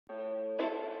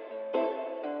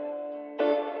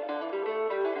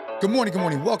Good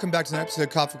morning. Welcome back to another episode of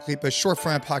Coffee with Khalipa, short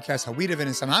form podcast, how we live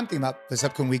in something I'm thinking about this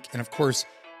upcoming week. And of course,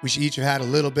 we should each have had a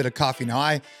little bit of coffee. Now,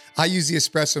 I use the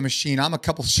espresso machine. I'm a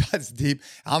couple shots deep.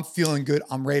 I'm feeling good.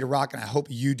 I'm ready to rock, and I hope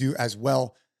you do as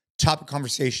well. Topic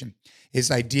conversation is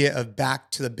the idea of back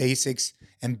to the basics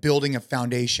and building a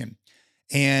foundation.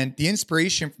 And the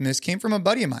inspiration from this came from a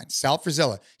buddy of mine, Sal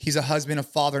Frizella. He's a husband, a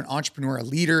father, an entrepreneur, a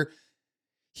leader.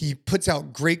 He puts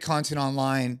out great content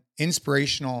online,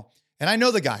 inspirational. And I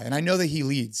know the guy, and I know that he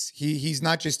leads. He's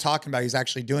not just talking about it, he's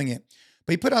actually doing it.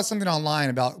 But he put out something online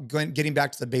about getting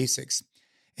back to the basics.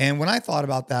 And when I thought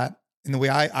about that, and the way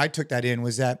I took that in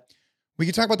was that we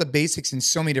could talk about the basics in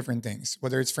so many different things,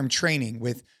 whether it's from training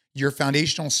with your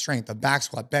foundational strength, a back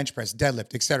squat, bench press,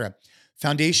 deadlift, etc.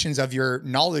 Foundations of your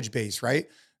knowledge base, right?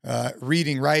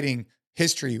 Reading, writing,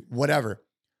 history, whatever.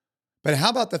 But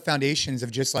how about the foundations of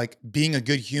just like being a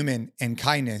good human and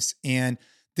kindness? And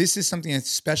this is something,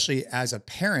 especially as a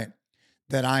parent,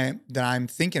 that I'm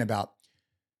thinking about.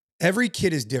 Every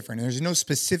kid is different. And there's no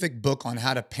specific book on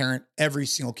how to parent every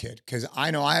single kid, because I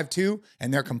know I have two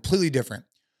and they're completely different.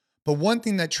 But one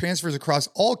thing that transfers across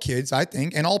all kids, I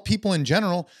think, and all people in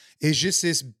general, is just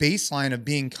this baseline of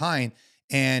being kind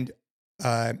and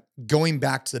going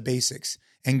back to the basics.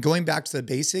 And going back to the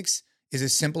basics is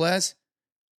as simple as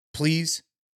please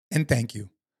and thank you.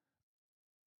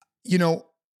 You know,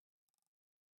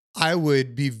 I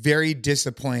would be very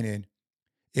disappointed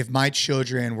if my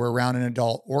children were around an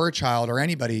adult or a child or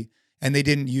anybody and they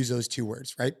didn't use those two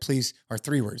words, right? Please, or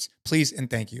three words, please and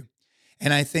thank you.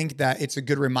 And I think that it's a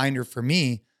good reminder for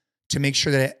me to make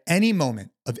sure that at any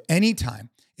moment of any time,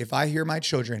 if I hear my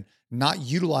children not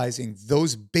utilizing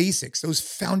those basics, those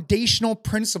foundational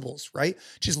principles, right?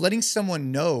 Just letting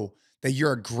someone know that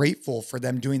you're grateful for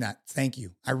them doing that. Thank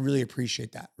you. I really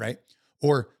appreciate that, right?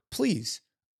 Or please,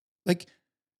 like,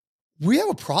 we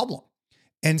have a problem.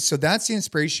 And so that's the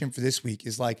inspiration for this week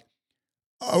is like,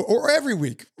 or every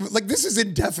week, like this is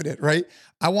indefinite, right?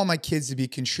 I want my kids to be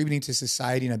contributing to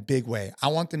society in a big way. I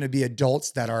want them to be adults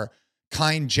that are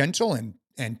kind, gentle,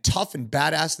 and tough and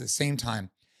badass at the same time.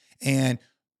 And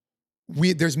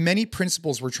there's many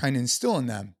principles we're trying to instill in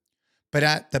them, but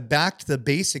at the back to the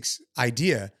basics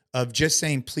idea of just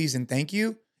saying please and thank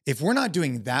you, if we're not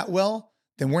doing that well,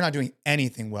 then we're not doing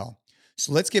anything well.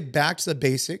 So let's get back to the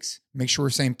basics. Make sure we're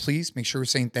saying please, make sure we're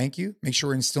saying thank you, make sure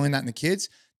we're instilling that in the kids.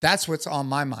 That's what's on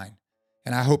my mind.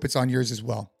 And I hope it's on yours as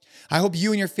well. I hope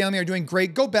you and your family are doing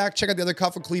great. Go back, check out the other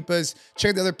Coffee with Khalipas, check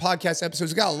out the other podcast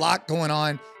episodes. We've got a lot going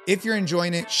on. If you're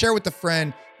enjoying it, share with a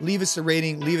friend, leave us a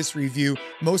rating, leave us a review.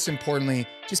 Most importantly,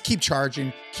 just keep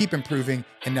charging, keep improving,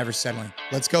 and never settling.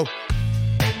 Let's go.